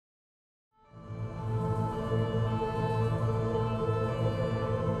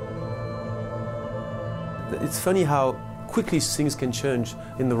it's funny how quickly things can change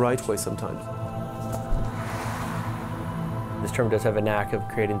in the right way sometimes. This tournament does have a knack of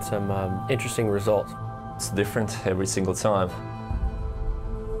creating some interesting results. It's different every single time.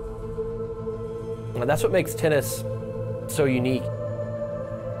 And that's what makes tennis so unique.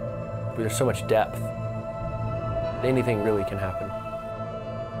 There's so much depth. Anything really can happen.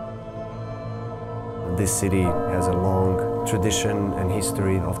 This city has a long tradition and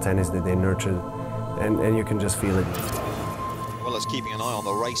history of tennis that they nurtured, and you can just feel it. Well, as keeping an eye on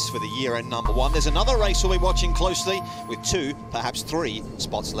the race for the year-end #1, there's another race we'll be watching closely with 2, perhaps 3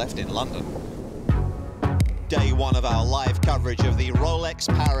 spots left in London. Day 1 of our live coverage of the Rolex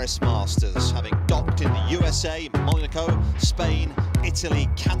Paris Masters, having docked in the USA, Monaco, Spain, Italy,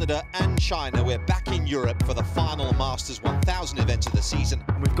 Canada and China. We're back in Europe for the final Masters 1000 event of the season.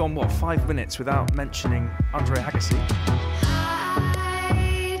 And we've gone, what, 5 minutes without mentioning Andre Agassi?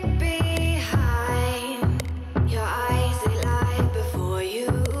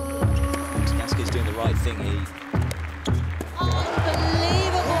 Gasquet's doing the right thing here.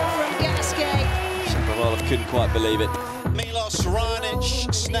 Couldn't quite believe it. Milos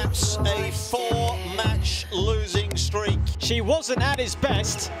Raonic snaps a 4-match losing streak. She wasn't at his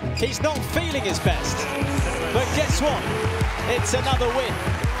best. He's not feeling his best. But guess what? It's another win.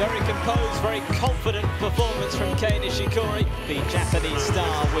 Very composed, very confident performance from Karen Khachanov, the Japanese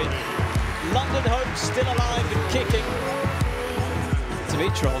star, with London hopes still alive and kicking.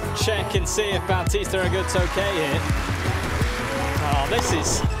 Dimitrov, check and see if Bautista Agut's okay here. Oh, this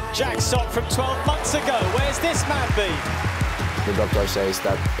is Jackson from 12 months ago. Where's this man been? The doctor says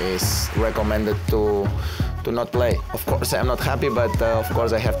that it's recommended to not play. Of course, I'm not happy, but of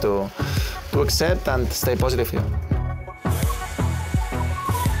course I have to accept and stay positive here.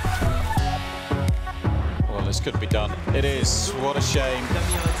 Well, this could be done. It is. What a shame.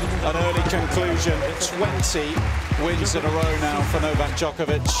 An early conclusion. 20 wins in a row now for Novak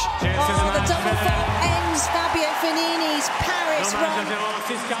Djokovic. Oh, the double fault ends Fabio Fognini's Paris run.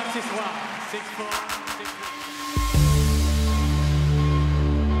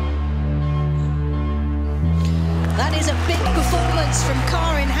 That is a big performance from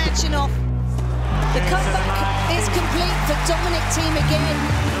Karen Khachanov. The comeback is complete for Dominic Thiem again.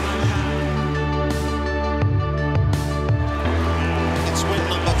 It's win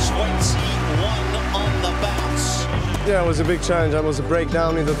number 21 on the bounce. Yeah, it was a big challenge. It was a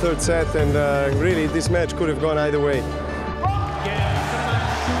breakdown in the 3rd set, and really this match could have gone either way.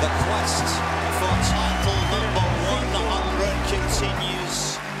 The quest for title number 100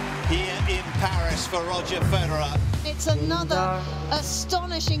 continues here in Paris for Roger Federer. It's another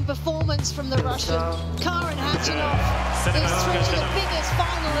astonishing performance from the Russian. Karen Khachanov is through to the biggest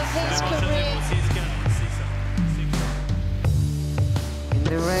final of his career.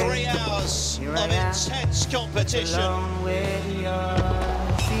 3 hours of intense competition.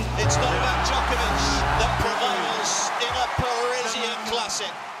 It's Novak Djokovic that prevails in a Parisian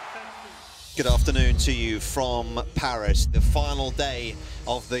classic. Good afternoon to you from Paris, the final day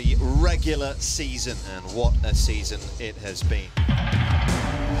of the regular season, and what a season it has been.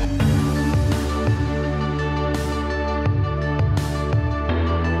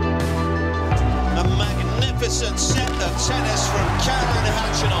 A magnificent set of tennis from Karen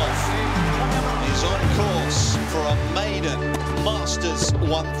Khachanov is on course for a maiden Masters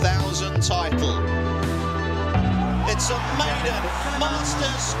 1000 title. It's a maiden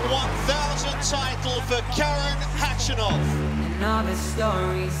Masters 1000 title for Karen Khachanov. And all the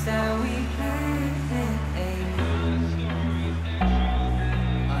stories that we play,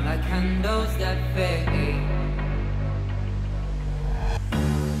 all the candles that fade.